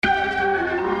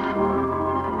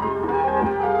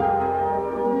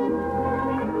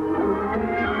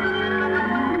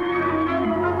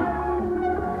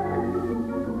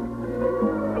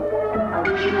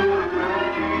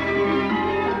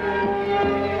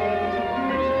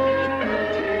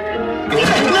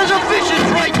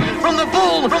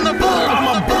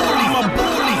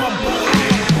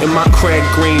In my crack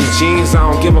green jeans, I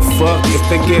don't give a fuck. If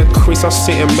they get a crease, I'll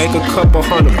sit and make a couple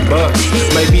 $100.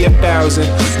 Maybe 1,000,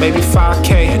 maybe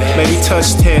 5K, maybe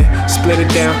touch 10. Split it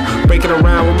down, break it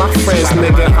around with my friends,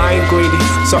 nigga. I ain't greedy,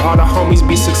 so all the homies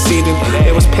be succeeding.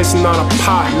 They was pissing on a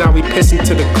pot, now we pissing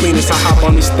to the cleanest. I hop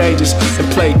on these stages and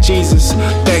play Jesus.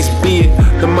 Thanks be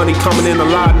it, the money coming in a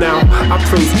lot now. I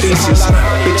prove thesis.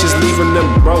 Bitches leaving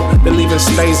them broke, they leaving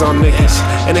stays on niggas.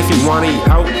 And if he wanna eat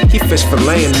out, he fish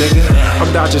filleting, nigga.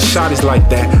 I'm dodging shotties like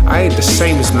that, I ain't the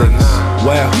same as niggas.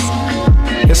 Well,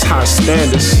 it's high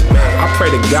standards. I pray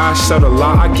to God, show the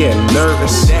law, I get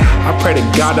nervous. I pray to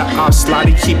God the op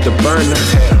slotty keep the burner.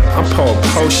 I'm pouring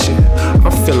potion,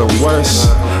 I'm feeling worse.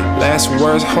 Last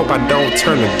words, hope I don't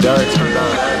turn to dirt.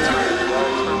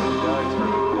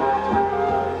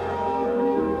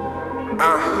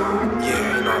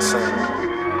 Yeah, you know what I'm saying?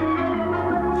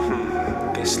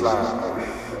 This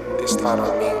slide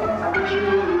on me.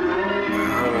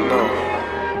 I don't know.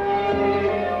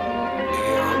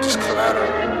 Yeah, I'm just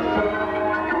collateral.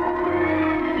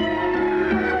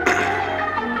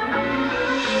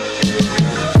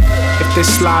 If this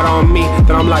slide on me,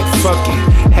 then I'm like, fuck it.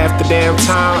 Half the damn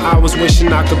time, I was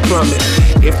wishing I could plummet.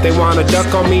 If they wanna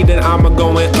duck on me, then I'ma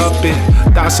go and up it.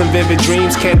 Thoughts and vivid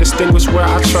dreams, can't distinguish where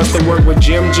I trust and work with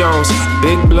Jim Jones.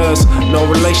 Big bloods, no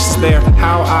relations there.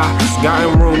 How I got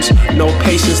in rooms, no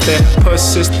patience there.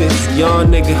 Persistent, young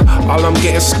nigga, all I'm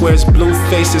getting squares, blue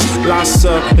faces. Lots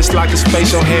of, it's like his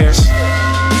facial hairs.